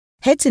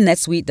Head to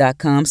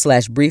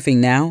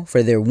netsuite.com/briefing now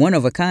for their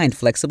one-of-a-kind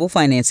flexible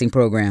financing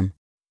program.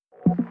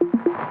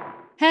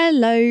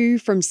 Hello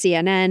from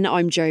CNN,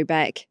 I'm Jo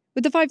Beck,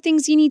 with the 5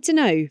 things you need to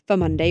know for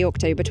Monday,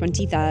 October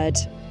 23rd.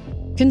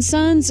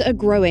 Concerns are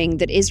growing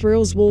that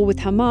Israel's war with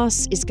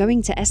Hamas is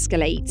going to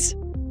escalate.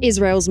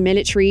 Israel's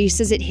military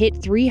says it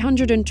hit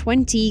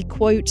 320,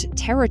 quote,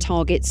 terror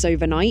targets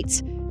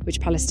overnight,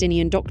 which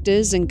Palestinian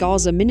doctors and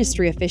Gaza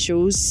ministry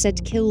officials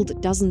said killed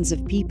dozens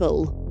of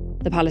people.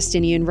 The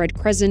Palestinian Red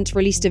Crescent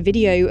released a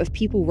video of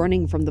people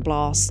running from the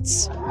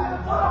blasts.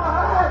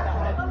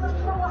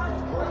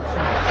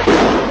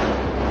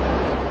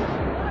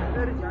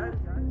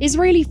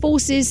 Israeli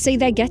forces say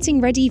they're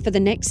getting ready for the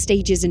next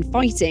stages in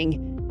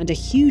fighting, and a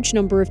huge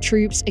number of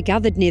troops are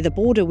gathered near the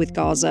border with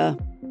Gaza.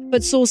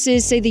 But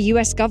sources say the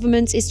US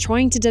government is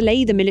trying to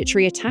delay the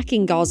military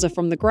attacking Gaza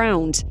from the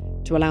ground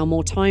to allow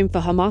more time for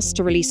Hamas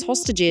to release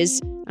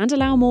hostages and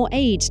allow more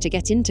aid to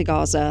get into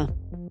Gaza.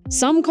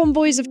 Some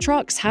convoys of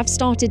trucks have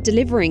started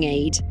delivering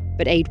aid,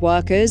 but aid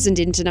workers and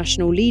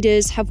international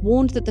leaders have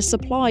warned that the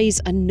supplies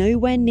are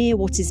nowhere near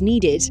what is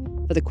needed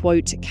for the,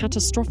 quote,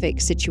 catastrophic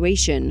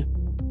situation.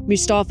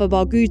 Mustafa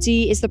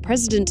Barghouti is the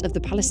president of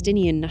the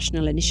Palestinian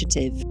National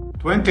Initiative.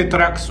 20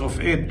 trucks of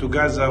aid to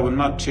Gaza will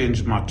not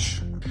change much.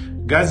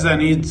 Gaza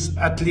needs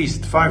at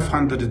least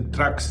 500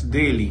 trucks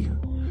daily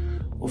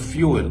of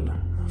fuel,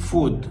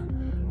 food,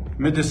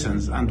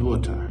 medicines, and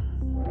water.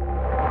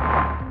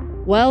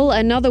 Well,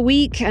 another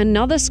week,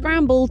 another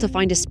scramble to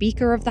find a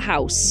Speaker of the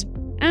House.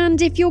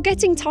 And if you're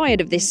getting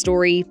tired of this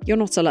story, you're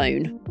not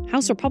alone.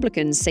 House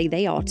Republicans say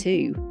they are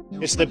too.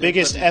 It's the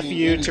biggest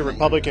FU to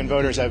Republican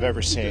voters I've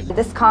ever seen.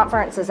 This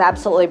conference is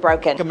absolutely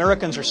broken.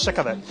 Americans are sick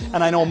of it,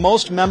 and I know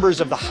most members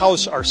of the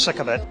House are sick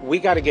of it. We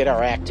got to get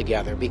our act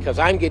together, because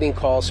I'm getting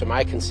calls from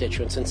my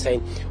constituents and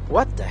saying,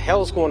 what the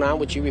hell's going on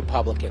with you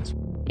Republicans?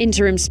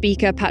 Interim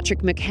Speaker Patrick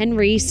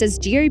McHenry says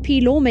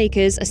GOP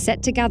lawmakers are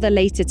set to gather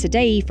later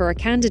today for a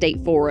candidate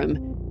forum,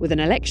 with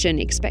an election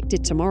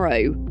expected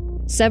tomorrow.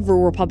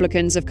 Several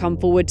Republicans have come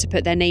forward to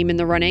put their name in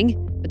the running,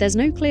 but there's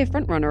no clear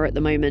frontrunner at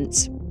the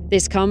moment.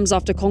 This comes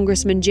after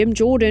Congressman Jim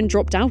Jordan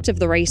dropped out of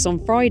the race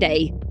on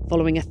Friday,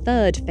 following a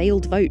third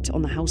failed vote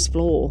on the House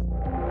floor.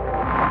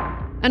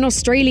 An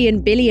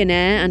Australian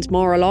billionaire and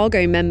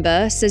Mar-a-Lago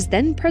member says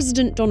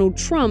then-President Donald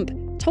Trump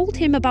told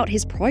him about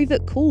his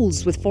private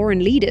calls with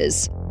foreign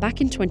leaders back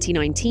in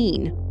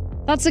 2019.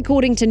 That's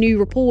according to new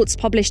reports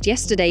published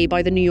yesterday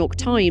by the New York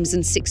Times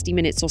and 60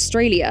 Minutes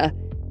Australia,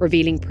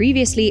 revealing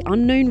previously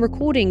unknown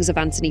recordings of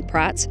Anthony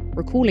Pratt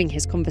recalling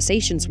his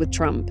conversations with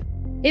Trump.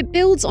 It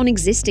builds on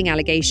existing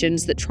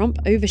allegations that Trump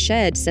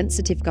overshared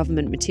sensitive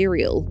government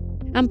material.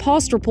 And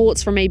past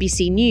reports from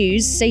ABC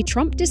News say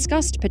Trump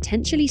discussed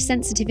potentially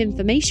sensitive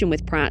information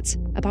with Pratt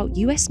about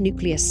US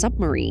nuclear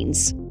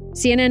submarines.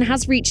 CNN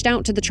has reached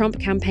out to the Trump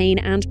campaign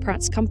and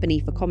Pratt's company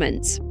for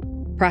comment.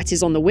 Pratt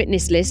is on the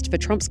witness list for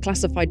Trump's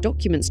classified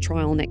documents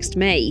trial next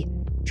May.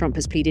 Trump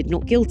has pleaded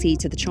not guilty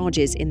to the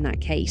charges in that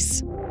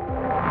case.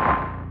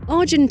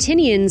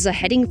 Argentinians are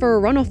heading for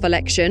a runoff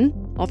election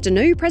after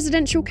no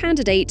presidential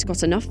candidate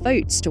got enough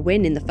votes to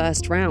win in the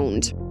first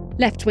round.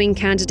 Left-wing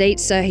candidate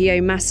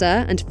Sergio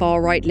Massa and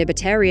far-right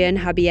libertarian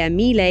Javier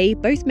Milei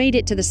both made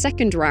it to the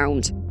second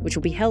round, which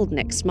will be held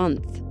next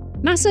month.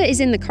 Massa is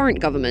in the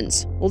current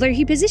government, although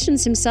he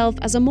positions himself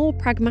as a more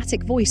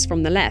pragmatic voice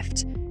from the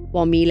left,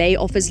 while Milei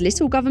offers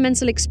little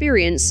governmental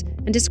experience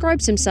and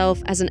describes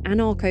himself as an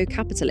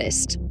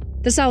anarcho-capitalist.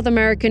 The South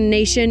American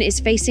nation is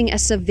facing a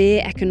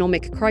severe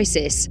economic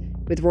crisis,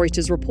 with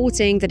Reuters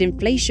reporting that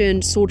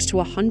inflation soared to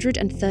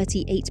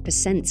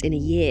 138% in a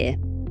year.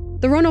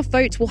 The runoff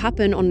vote will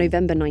happen on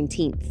November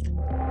 19th.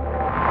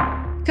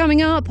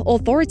 Coming up,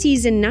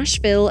 authorities in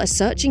Nashville are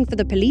searching for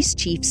the police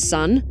chief's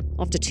son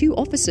after 2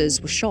 officers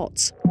were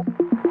shot.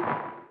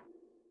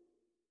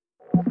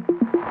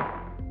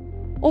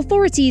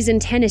 Authorities in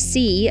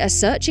Tennessee are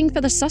searching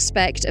for the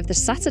suspect of the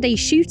Saturday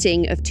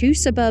shooting of 2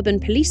 suburban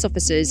police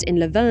officers in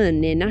Laverne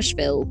near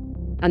Nashville.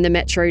 And the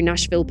Metro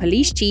Nashville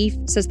police chief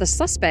says the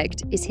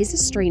suspect is his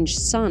estranged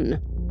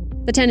son.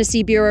 The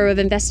Tennessee Bureau of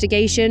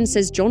Investigation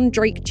says John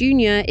Drake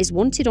Jr. is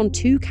wanted on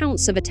 2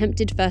 counts of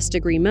attempted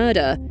first-degree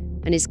murder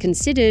and is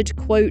considered,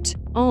 quote,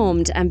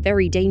 armed and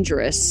very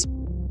dangerous.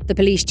 The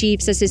police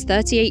chief says his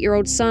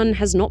 38-year-old son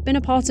has not been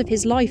a part of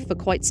his life for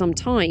quite some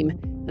time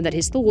and that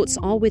his thoughts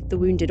are with the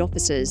wounded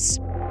officers.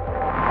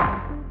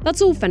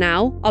 That's all for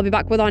now. I'll be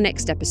back with our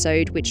next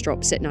episode, which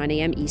drops at 9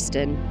 a.m.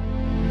 Eastern.